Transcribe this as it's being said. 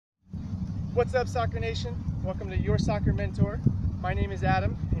What's up, Soccer Nation? Welcome to Your Soccer Mentor. My name is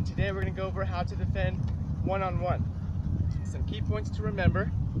Adam, and today we're going to go over how to defend one-on-one. Some key points to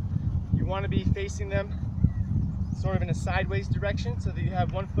remember. You want to be facing them sort of in a sideways direction so that you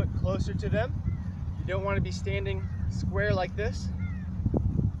have 1 foot closer to them. You don't want to be standing square like this.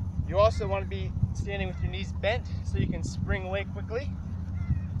 You also want to be standing with your knees bent so you can spring away quickly,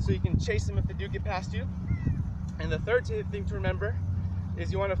 so you can chase them if they do get past you. And the third thing to remember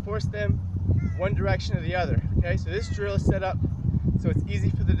is you want to force them one direction or the other. Okay, so this drill is set up so it's easy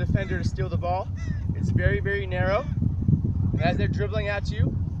for the defender to steal the ball. It's very, very narrow. And as they're dribbling at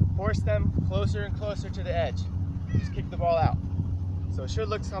you, force them closer and closer to the edge. Just kick the ball out. So it should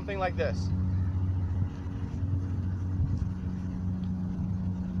look something like this.